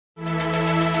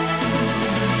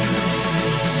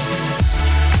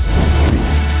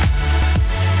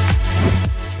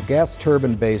gas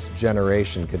turbine-based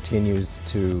generation continues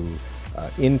to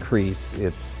increase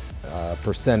its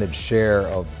percentage share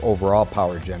of overall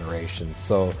power generation.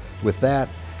 So with that,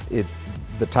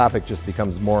 the topic just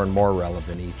becomes more and more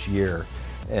relevant each year.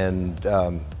 And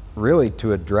really,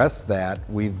 to address that,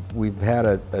 we've had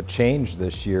a change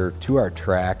this year to our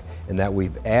track in that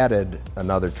we've added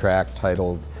another track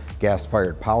titled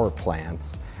gas-fired power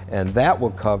plants, and that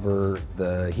will cover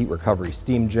the heat recovery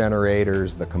steam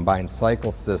generators, the combined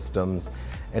cycle systems,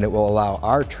 and it will allow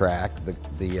our track,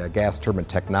 the gas turbine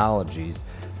technologies,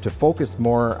 to focus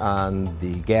more on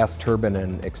the gas turbine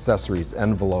and accessories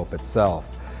envelope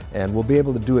itself. And we'll be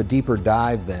able to do a deeper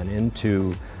dive then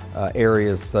into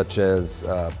areas such as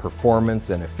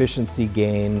performance and efficiency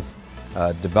gains,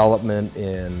 development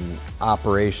in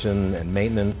operation and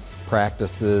maintenance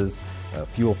practices,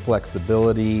 fuel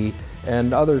flexibility,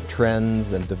 and other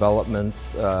trends and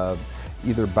developments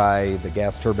either by the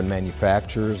gas turbine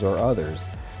manufacturers or others.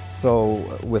 So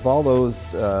with all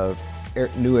those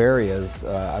new areas,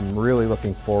 I'm really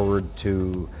looking forward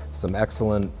to some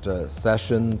excellent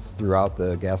sessions throughout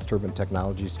the Gas Turbine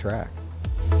Technologies track.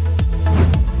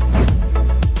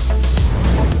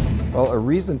 Well, a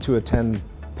reason to attend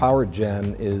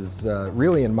PowerGen is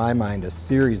really, in my mind, a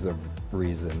series of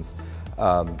reasons.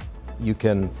 You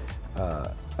can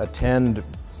attend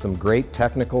some great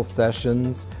technical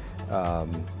sessions.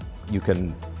 You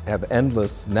can have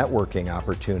endless networking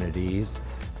opportunities.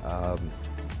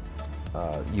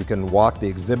 You can walk the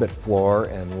exhibit floor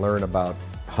and learn about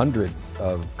hundreds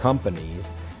of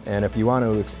companies. And if you want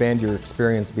to expand your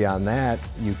experience beyond that,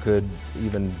 you could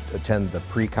even attend the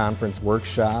pre-conference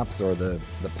workshops or the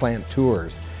plant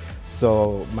tours.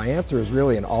 So my answer is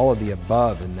really in all of the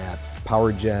above, in that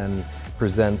PowerGen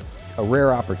presents a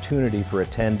rare opportunity for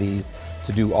attendees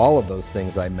to do all of those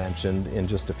things I mentioned in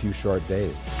just a few short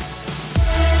days.